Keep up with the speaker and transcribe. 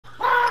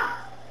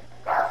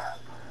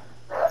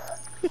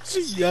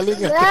She's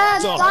yelling at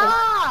Dad, the dog.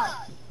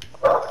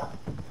 stop!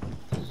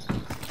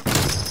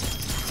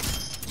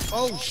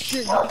 Oh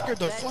shit, you scared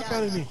the fuck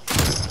out of me.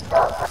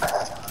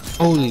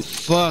 Holy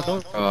fuck!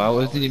 Don't- Oh, I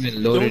wasn't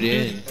even loaded don't do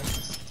in.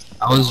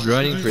 I was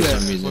running Do for that,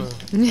 some reason.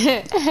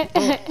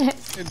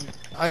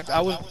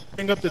 I was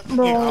picking up the thing,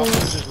 Bro, I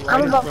was just right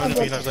I'm in about front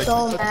to of me, and I get was like,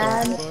 so what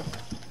mad. the fuck?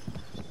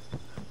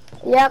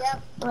 Yep,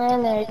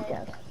 and there you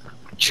go.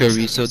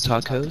 Chorizo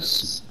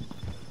tacos.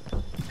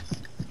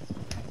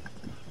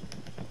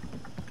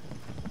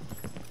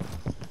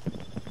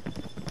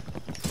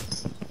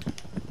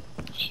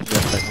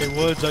 Hey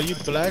Woods, are you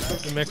black or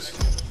you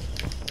Mexican?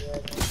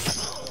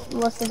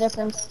 What's the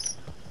difference?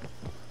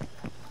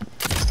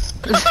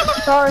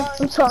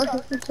 I'm sorry,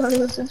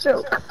 it's a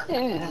joke.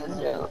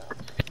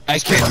 I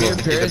can hear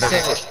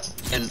Parasite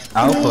and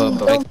Alpha,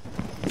 but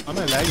I'm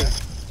not lagging.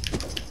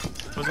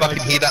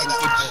 Fucking heat up,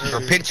 Woods.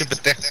 Or pinch of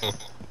potato.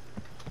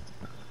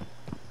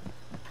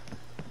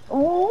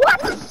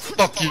 What?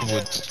 Fuck you,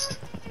 Woods.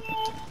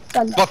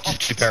 God.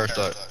 Fuck you,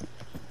 Parasite.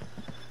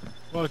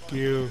 Fuck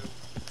you.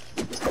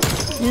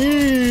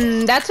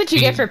 That's what you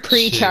get for Shit.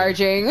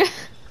 pre-charging.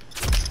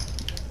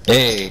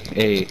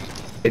 hey,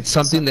 it's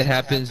something that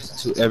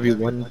happens to every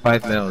 1 in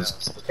 5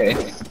 males. Okay.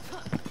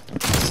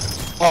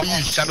 Oh,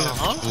 you shadow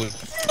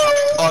Woods.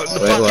 Oh,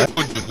 the Wait, what?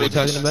 fucking Woods, What are you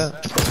talking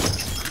about?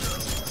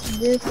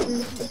 This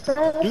is the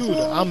person. Dude,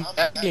 I'm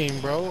lagging,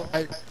 bro.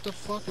 What the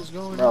fuck is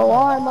going Bro, on?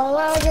 why am I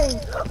lagging?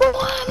 Why am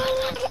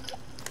I lagging?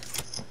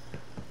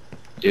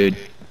 Dude,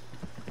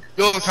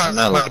 You're I'm trying to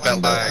not talk looking,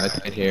 about but I lag.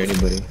 can't hear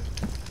anybody.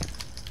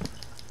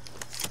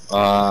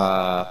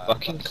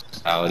 Fucking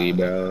Saudi,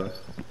 bro.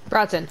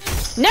 Bronson.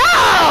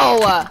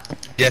 No!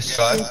 Yes,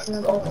 son.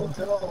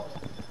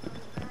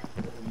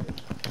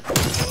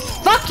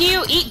 Fuck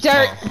you, eat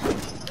dirt.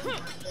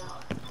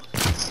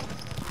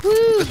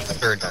 Woo.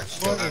 Very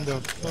nice. What in the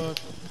fuck?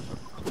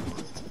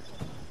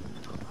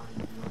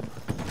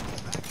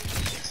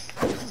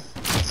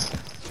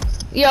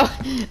 Yo,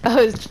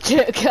 oh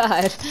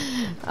god.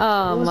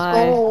 Oh Let's my.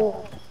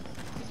 go.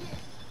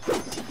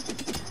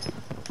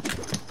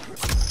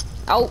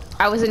 Oh,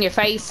 I was in your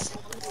face.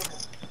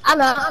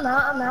 I'm out.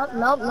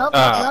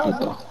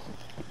 Nope.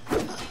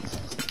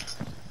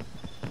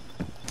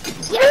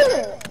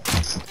 Yeah.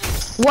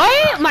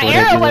 What? My What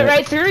arrow did you went do?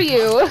 right through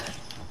you.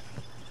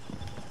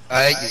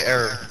 I hate your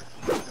error.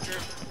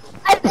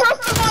 I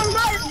pressed the wrong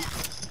button.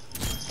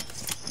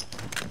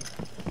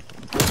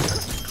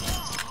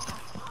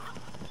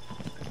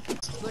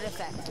 Good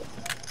effect.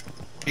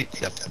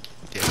 Yep.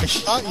 I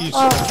shot you,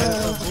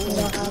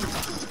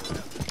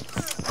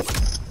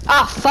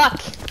 Ah, fuck.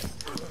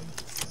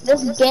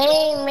 This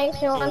game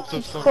makes me want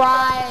to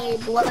cry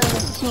blood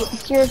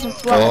tears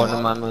of blood. Oh,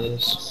 no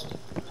mames.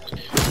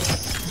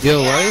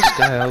 Yo, why is this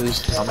guy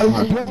always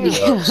tomahawking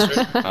me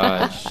up?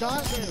 I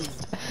shot him.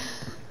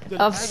 The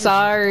I'm lag is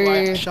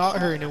sorry. I shot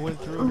her and it went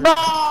through her.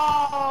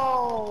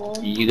 Bro.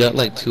 You got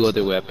like 2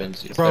 other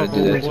weapons. You don't Bro,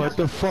 gotta do that. what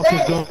the fuck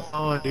is going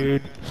on,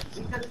 dude?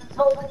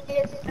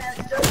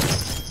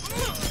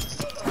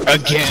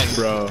 Again,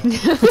 bro.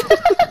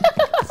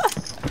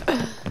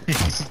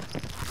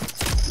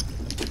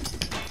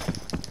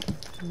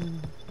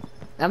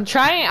 I'm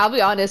trying, I'll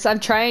be honest, I'm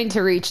trying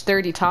to reach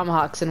 30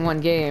 tomahawks in one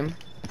game.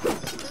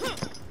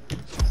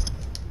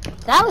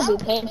 That would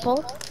be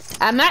painful.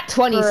 I'm at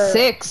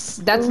 26.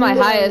 That's my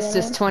Yeah, highest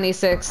yeah. is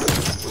 26.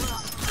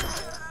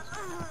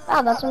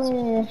 Wow, that's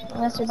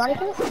your body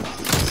count?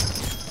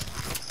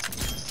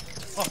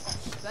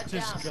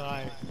 This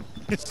guy.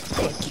 This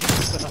fucking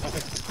guy.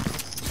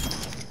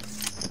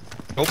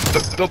 Nope.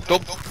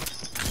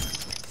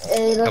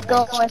 Hey, let's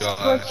go. Come on,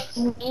 Let's push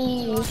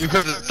me. You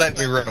could have let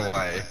me run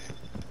away.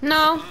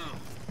 No.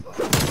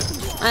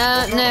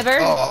 Never.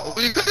 Oh,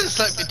 well, you could have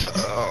let me.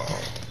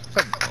 Oh.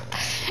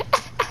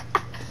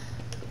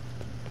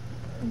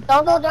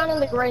 Don't go down in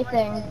the gray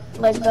thing.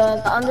 Like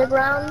the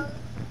underground.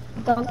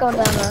 Don't go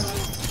down there.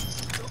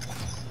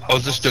 I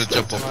was just gonna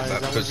jump off of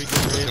that That would because be it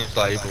was great. gonna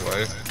fly either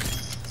way.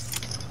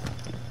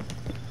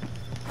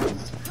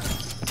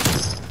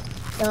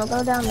 Don't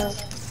go down there.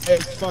 Hey,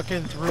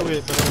 fucking threw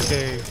it, but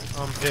okay.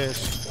 I'm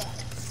pissed.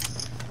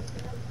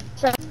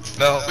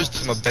 No, it was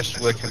just my best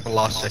work at the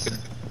last second.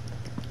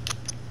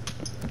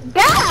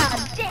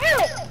 God damn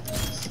it!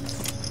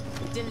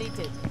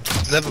 Deleted.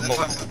 Never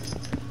mind.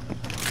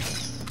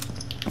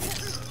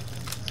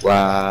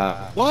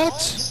 Wow.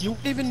 What? You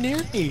weren't even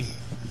near me.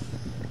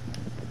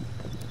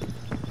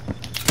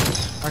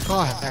 I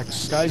call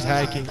hacks. Guy's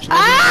hacking. She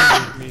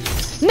Ah! me.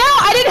 No,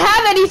 I didn't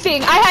have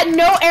anything. I had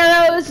no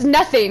arrows,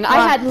 nothing. I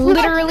had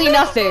literally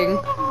nothing.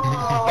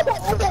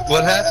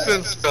 What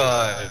happened,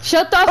 Sky?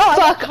 Shut the I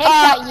fuck hate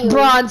that up, you-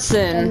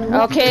 Bronson.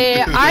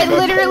 Okay, I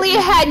literally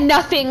had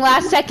nothing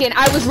last second.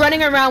 I was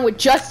running around with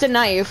just a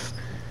knife.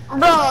 Bro,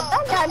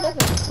 that guy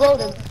just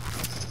exploded.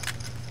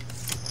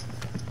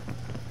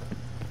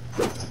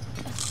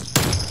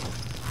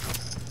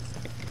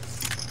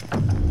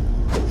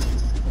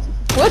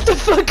 What the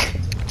fuck?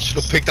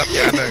 Should've picked up the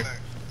ammo.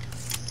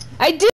 I did.